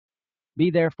Be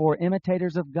therefore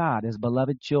imitators of God as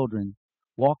beloved children.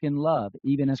 Walk in love,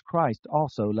 even as Christ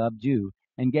also loved you,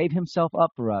 and gave himself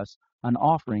up for us, an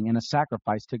offering and a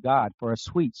sacrifice to God for a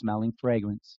sweet-smelling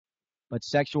fragrance. But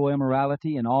sexual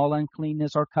immorality and all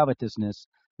uncleanness or covetousness,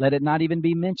 let it not even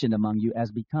be mentioned among you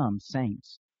as becomes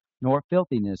saints, nor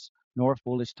filthiness, nor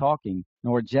foolish talking,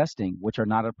 nor jesting, which are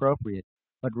not appropriate,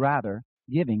 but rather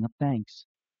giving of thanks.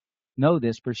 Know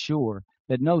this for sure,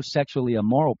 that no sexually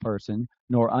immoral person,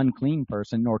 nor unclean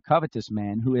person, nor covetous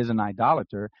man who is an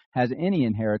idolater has any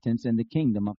inheritance in the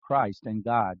kingdom of Christ and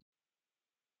God.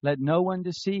 Let no one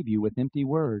deceive you with empty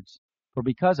words, for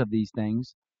because of these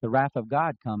things the wrath of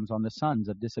God comes on the sons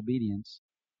of disobedience.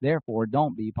 Therefore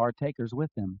don't be partakers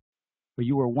with them. For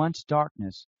you were once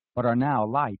darkness, but are now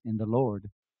light in the Lord.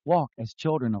 Walk as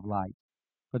children of light.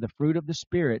 For the fruit of the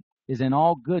Spirit is in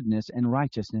all goodness and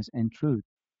righteousness and truth,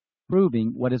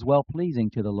 proving what is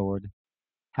well-pleasing to the Lord.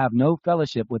 Have no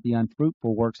fellowship with the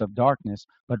unfruitful works of darkness,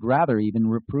 but rather even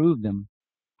reprove them.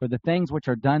 For the things which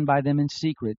are done by them in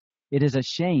secret, it is a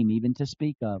shame even to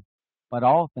speak of. But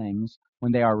all things,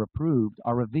 when they are reproved,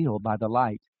 are revealed by the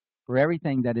light. For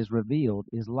everything that is revealed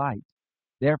is light.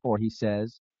 Therefore he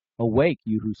says, Awake,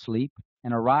 you who sleep,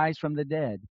 and arise from the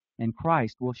dead, and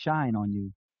Christ will shine on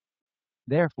you.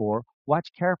 Therefore watch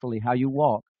carefully how you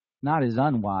walk, not as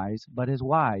unwise, but as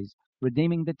wise,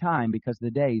 redeeming the time because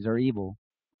the days are evil.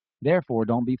 Therefore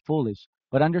don't be foolish,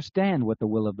 but understand what the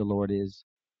will of the Lord is.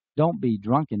 Don't be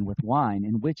drunken with wine,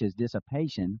 in which is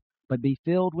dissipation, but be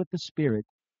filled with the Spirit,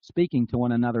 speaking to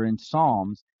one another in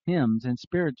psalms, hymns, and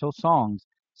spiritual songs,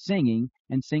 singing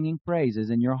praises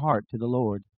in your heart to the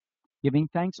Lord, giving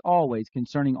thanks always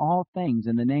concerning all things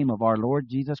in the name of our Lord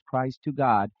Jesus Christ to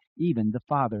God, even the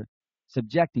Father,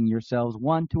 subjecting yourselves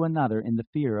one to another in the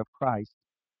fear of Christ.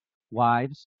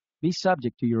 Wives, be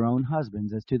subject to your own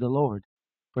husbands as to the Lord.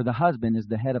 For the husband is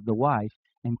the head of the wife,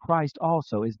 and Christ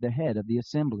also is the head of the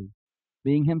assembly,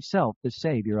 being himself the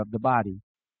Savior of the body.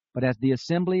 But as the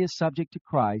assembly is subject to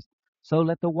Christ, so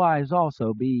let the wives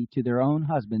also be to their own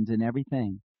husbands in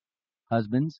everything.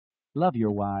 Husbands, love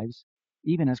your wives,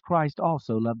 even as Christ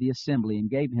also loved the assembly and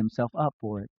gave himself up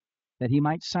for it, that he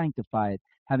might sanctify it,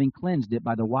 having cleansed it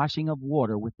by the washing of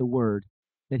water with the word,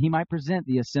 that he might present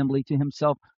the assembly to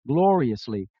himself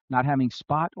gloriously, not having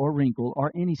spot or wrinkle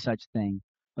or any such thing,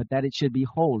 but that it should be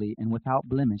holy and without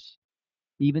blemish.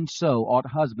 Even so ought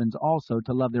husbands also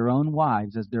to love their own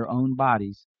wives as their own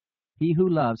bodies. He who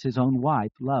loves his own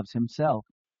wife loves himself.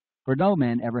 For no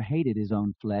man ever hated his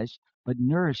own flesh, but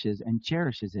nourishes and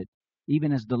cherishes it,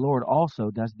 even as the Lord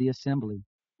also does the assembly,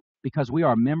 because we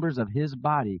are members of his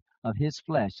body, of his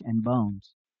flesh and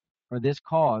bones. For this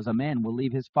cause a man will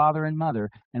leave his father and mother,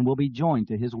 and will be joined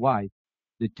to his wife.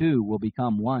 The two will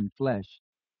become one flesh.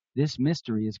 This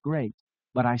mystery is great,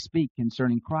 but I speak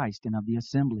concerning Christ and of the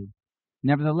assembly.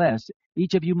 Nevertheless,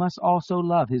 each of you must also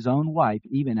love his own wife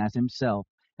even as himself,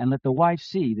 and let the wife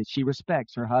see that she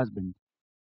respects her husband.